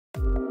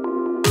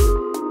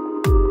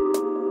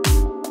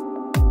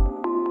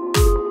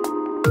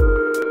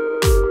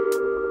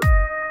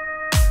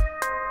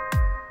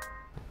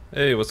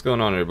Hey, what's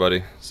going on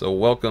everybody? So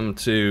welcome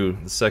to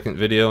the second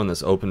video in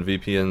this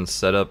OpenVPN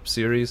setup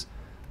series.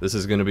 This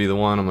is going to be the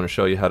one I'm going to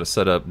show you how to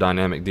set up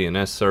Dynamic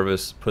DNS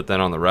service, put that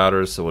on the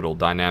routers so it'll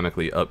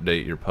dynamically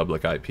update your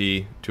public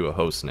IP to a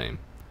host name.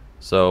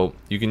 So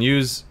you can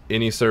use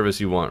any service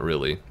you want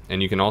really,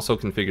 and you can also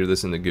configure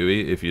this in the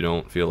GUI if you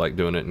don't feel like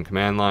doing it in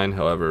command line.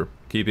 However,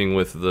 keeping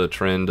with the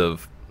trend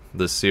of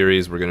this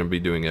series, we're going to be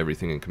doing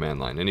everything in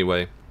command line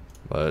anyway.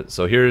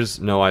 So here's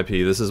noip.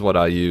 This is what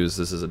I use.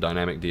 This is a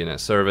dynamic DNS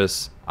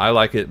service. I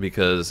like it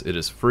because it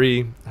is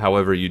free.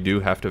 However, you do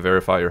have to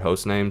verify your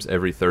host names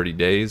every 30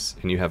 days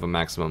and you have a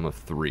maximum of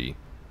 3.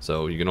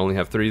 So you can only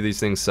have 3 of these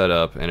things set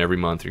up, and every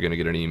month you're going to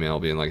get an email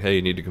being like, hey,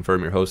 you need to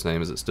confirm your host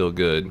name. Is it still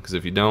good? Because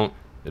if you don't,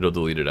 it'll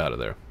delete it out of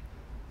there.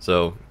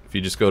 So if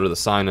you just go to the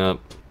sign up,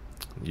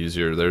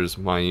 there's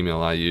my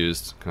email I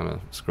used, kind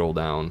of scroll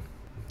down.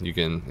 You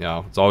can,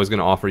 it's always going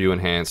to offer you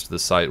enhanced. The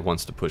site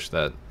wants to push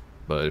that.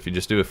 But if you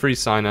just do a free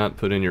sign up,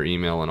 put in your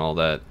email and all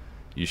that,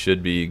 you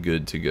should be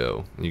good to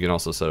go. You can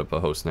also set up a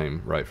host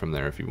name right from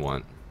there if you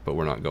want, but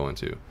we're not going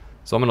to.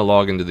 So I'm going to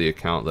log into the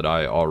account that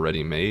I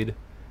already made,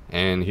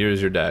 and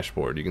here's your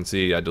dashboard. You can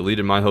see I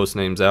deleted my host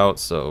names out,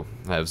 so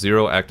I have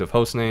 0 active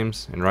host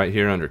names, and right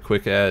here under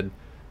quick add,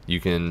 you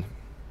can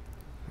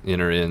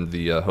enter in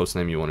the host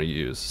name you want to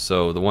use.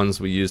 So the ones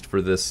we used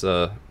for this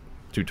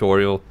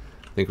tutorial,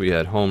 I think we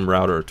had home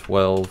router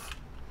 12,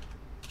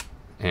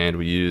 and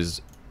we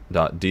used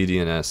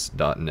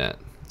 .ddns.net.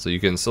 So you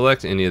can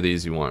select any of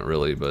these you want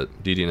really, but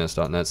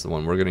ddns.net is the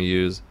one we're going to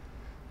use,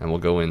 and we'll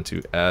go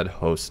into add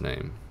host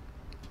name,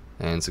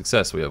 and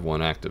success, we have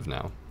 1 active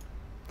now.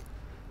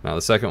 Now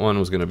the second one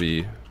was going to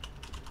be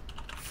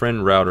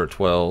friend router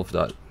 12.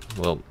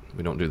 Well,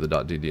 we don't do the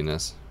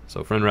 .ddns,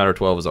 so friend router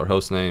 12 is our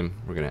host name.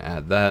 We're going to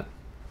add that,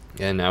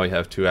 and now we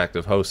have 2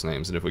 active host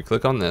names. And if we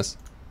click on this,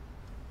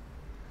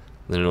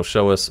 then it'll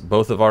show us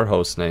both of our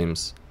host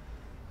names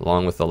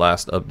along with the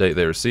last update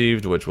they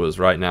received, which was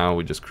right now.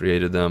 We just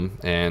created them,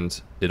 and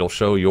it'll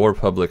show your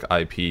public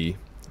IP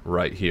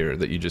right here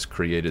that you just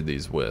created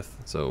these with.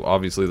 So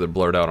obviously they're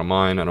blurred out on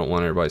mine. I don't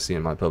want everybody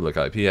seeing my public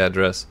IP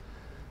address,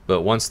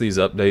 but once these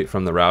update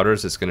from the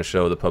routers, it's going to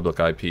show the public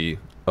IP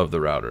of the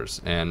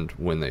routers and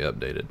when they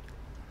updated.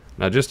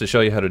 Now just to show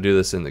you how to do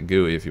this in the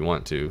GUI if you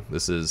want to,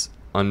 this is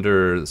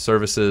under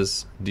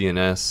services,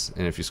 DNS,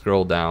 and if you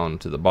scroll down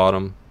to the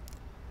bottom,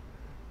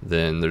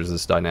 then there's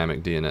this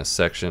dynamic DNS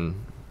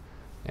section.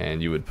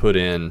 And you would put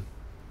in,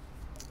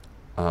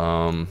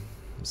 let's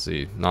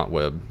see, not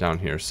web, down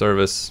here,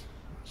 service,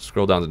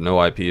 scroll down to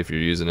noip if you're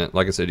using it.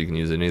 Like I said, you can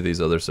use any of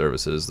these other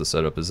services. The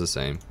setup is the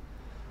same.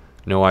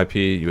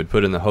 Noip, you would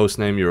put in the host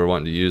name you were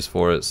wanting to use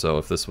for it. So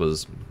if this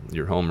was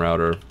your home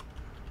router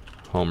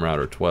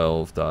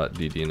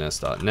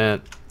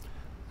 12.ddns.net,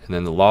 and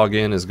then the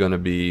login is going to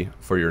be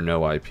for your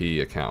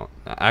noip account.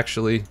 Now,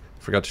 actually, I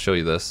forgot to show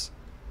you this.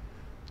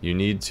 You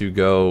need to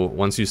go,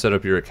 once you set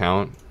up your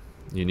account,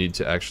 you need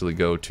to actually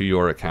go to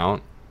your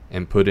account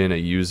and put in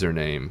a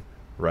username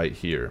right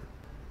here.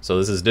 So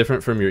this is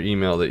different from your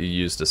email that you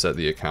use to set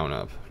the account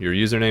up. Your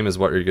username is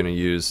what you're going to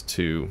use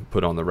to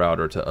put on the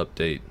router to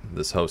update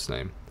this host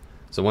name.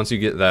 So once you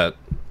get that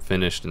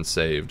finished and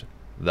saved,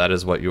 that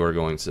is what you are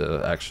going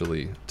to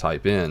actually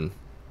type in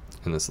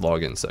this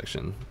login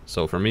section.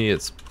 So for me,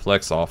 it's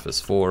Plex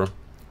Office 4,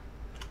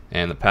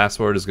 and the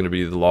password is going to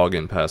be the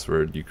login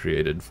password you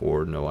created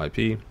for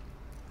noip.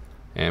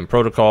 And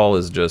protocol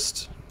is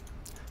just,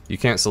 you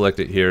can't select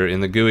it here.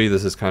 In the GUI,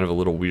 this is kind of a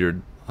little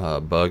weird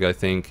bug, I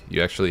think.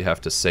 You actually have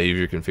to save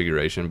your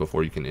configuration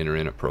before you can enter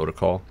in a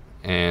protocol.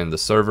 And the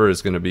server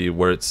is going to be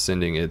where it's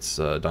sending its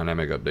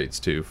dynamic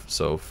updates to.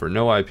 So for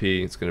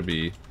noip, it's going to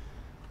be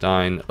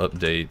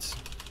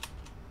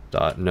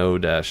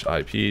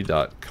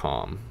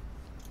dynupdate.no-ip.com.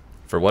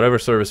 For whatever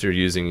service you're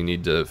using, you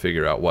need to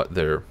figure out what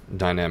their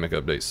dynamic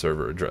update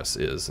server address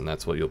is, and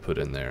that's what you'll put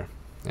in there.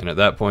 And at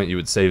that point, you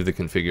would save the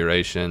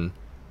configuration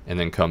and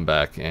then come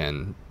back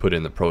and put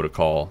in the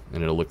protocol,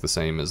 and it'll look the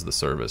same as the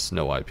service,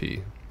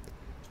 noip.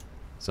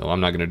 So I'm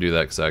not going to do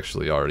that because I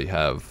actually already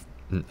have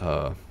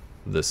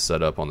this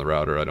set up on the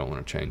router. I don't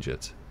want to change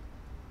it.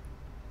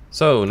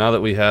 So now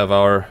that we have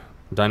our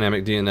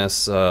dynamic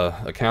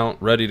DNS account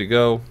ready to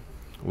go,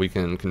 we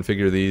can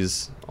configure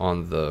these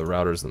on the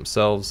routers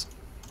themselves.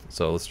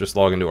 So let's just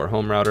log into our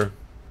home router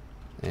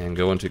and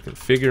go into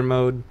configure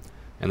mode.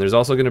 And there's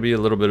also going to be a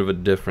little bit of a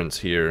difference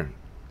here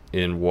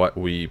in what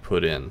we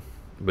put in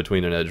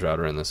between an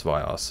Edgerouter and this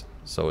VIOS.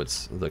 So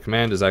it's, the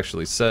command is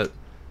actually set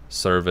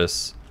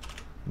service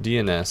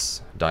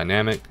DNS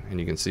dynamic, and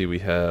you can see we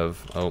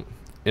have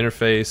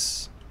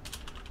interface,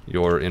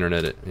 your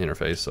internet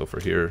interface. So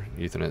for here,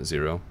 Ethernet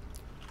 0,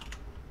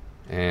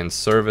 and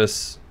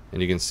service,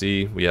 and you can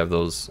see we have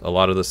those, a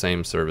lot of the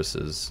same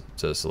services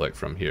to select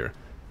from here.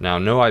 Now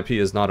noip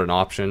is not an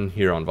option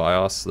here on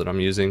VIOS that I'm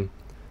using,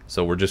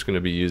 so we're just going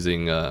to be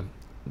using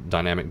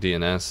dynamic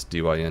DNS,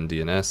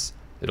 DynDNS.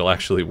 It'll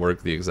actually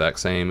work the exact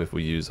same if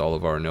we use all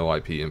of our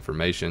noip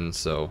information.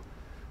 So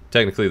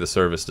technically the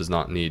service does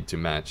not need to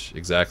match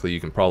exactly. You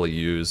can probably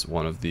use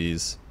one of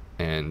these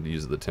and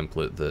use the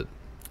template that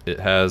it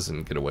has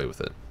and get away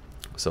with it.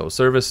 So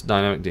service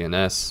dynamic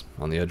DNS,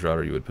 on the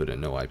Edgerouter you would put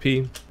in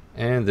noip,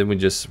 and then we're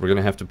going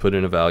to have to put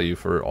in a value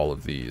for all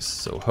of these.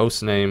 So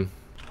hostname,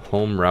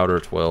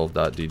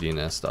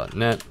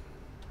 homerouter12.ddns.net,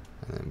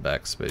 and then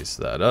backspace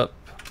that up,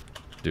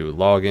 do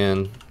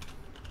login,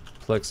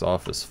 Plex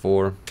Office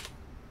 4,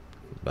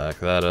 back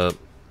that up,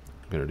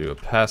 I'm going to do a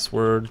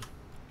password,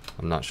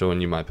 I'm not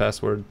showing you my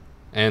password,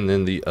 and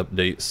then the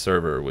update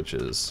server, which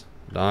is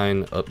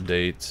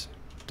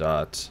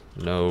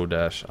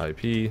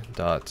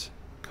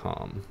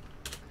dynupdate.no-ip.com.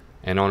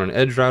 And on an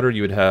Edgerouter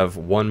you would have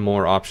one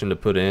more option to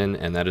put in,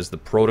 and that is the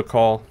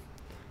protocol,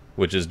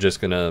 which is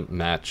just going to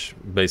match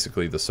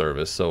basically the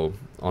service. So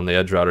on the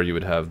Edgerouter you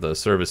would have the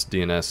service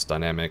DNS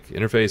dynamic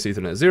interface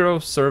Ethernet 0,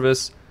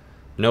 service,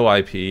 no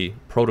IP,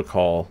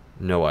 protocol,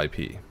 no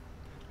IP.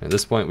 At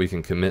this point we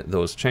can commit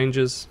those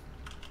changes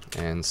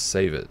and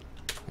save it.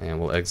 And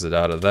we'll exit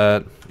out of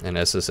that and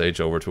SSH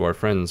over to our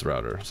friend's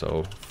router.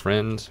 So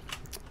friend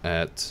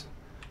at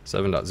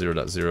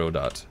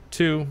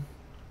 7.0.0.2,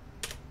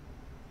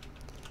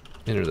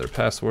 enter their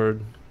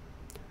password,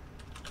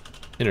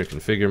 enter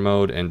configure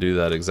mode, and do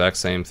that exact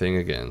same thing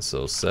again.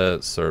 So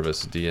set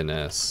service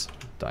DNS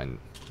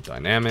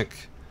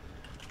dynamic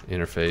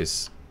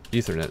interface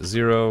Ethernet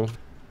 0,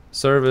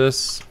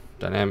 service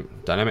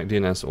dynamic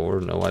DNS or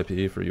no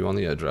IP for you on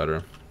the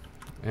Edgerouter,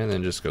 and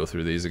then just go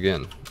through these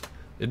again.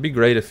 It'd be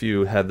great if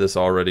you had this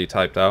already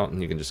typed out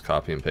and you can just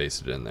copy and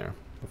paste it in there.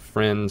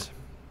 Friend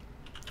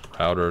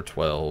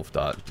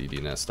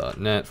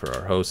router12.ddns.net for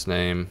our host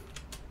name,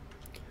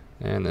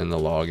 and then the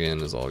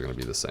login is all going to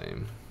be the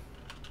same.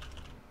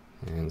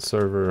 And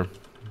server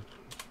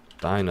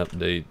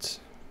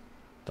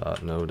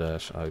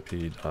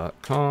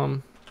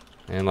dynupdate.no-ip.com.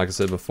 And like I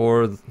said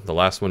before, the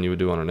last one you would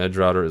do on an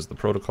Edgerouter is the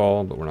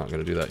protocol, but we're not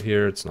going to do that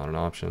here. It's not an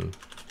option.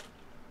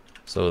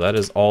 So that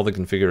is all the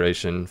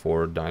configuration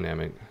for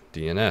Dynamic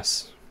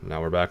DNS.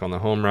 Now we're back on the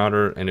home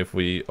router, and if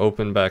we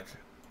open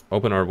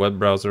our web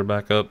browser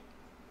back up,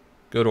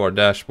 go to our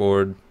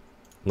dashboard,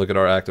 look at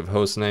our active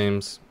host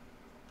names.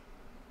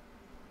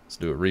 Let's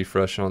do a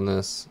refresh on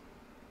this.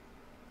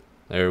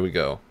 There we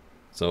go.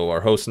 So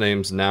our host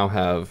names now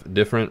have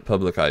different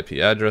public IP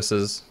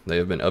addresses. They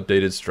have been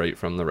updated straight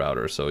from the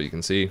router. So you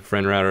can see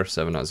friend router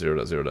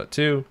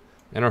 7.0.0.2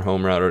 and our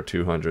home router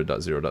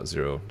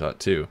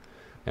 200.0.0.2.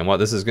 And what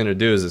this is going to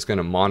do is it's going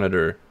to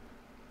monitor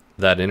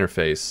that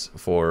interface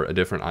for a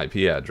different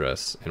IP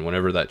address. And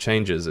whenever that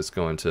changes, it's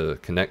going to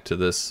connect to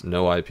this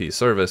no IP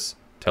service,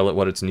 tell it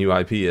what its new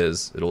IP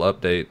is, it'll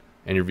update,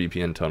 and your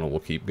VPN tunnel will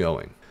keep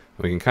going.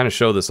 We can kind of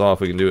show this off.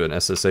 We can do an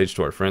SSH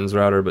to our friend's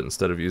router, but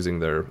instead of using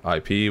their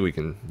IP, we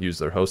can use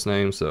their host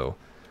name. So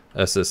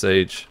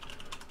SSH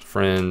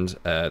friend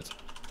at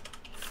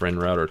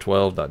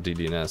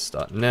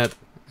friendrouter12.ddns.net,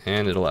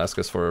 and it'll ask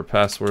us for our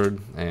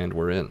password, and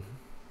we're in.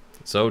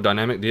 So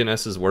Dynamic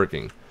DNS is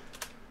working.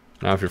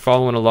 Now if you're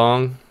following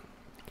along,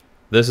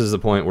 this is the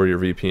point where your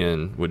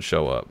VPN would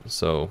show up.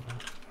 So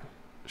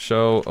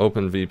show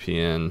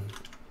OpenVPN.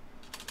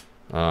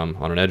 On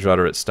an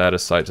Edgerouter it's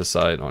status site to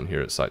site, on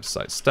here it's site to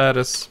site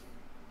status,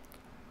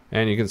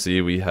 and you can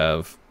see we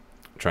have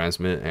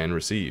transmit and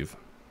receive.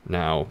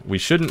 Now we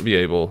shouldn't be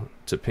able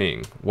to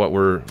ping. What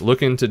we're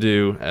looking to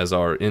do as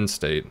our end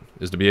state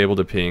is to be able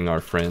to ping our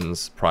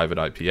friend's private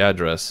IP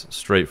address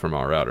straight from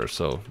our router.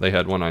 So they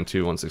had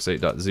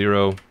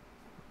 192.168.0,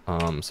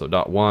 so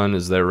 .1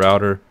 is their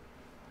router.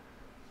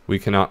 We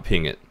cannot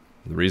ping it.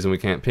 The reason we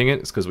can't ping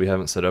it is because we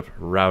haven't set up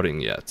routing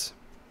yet.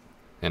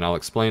 And I'll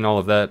explain all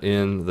of that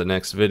in the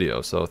next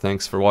video. So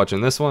thanks for watching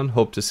this one.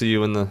 Hope to see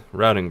you in the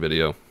routing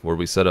video where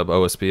we set up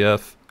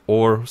OSPF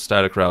or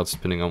static routes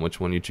depending on which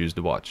one you choose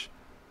to watch.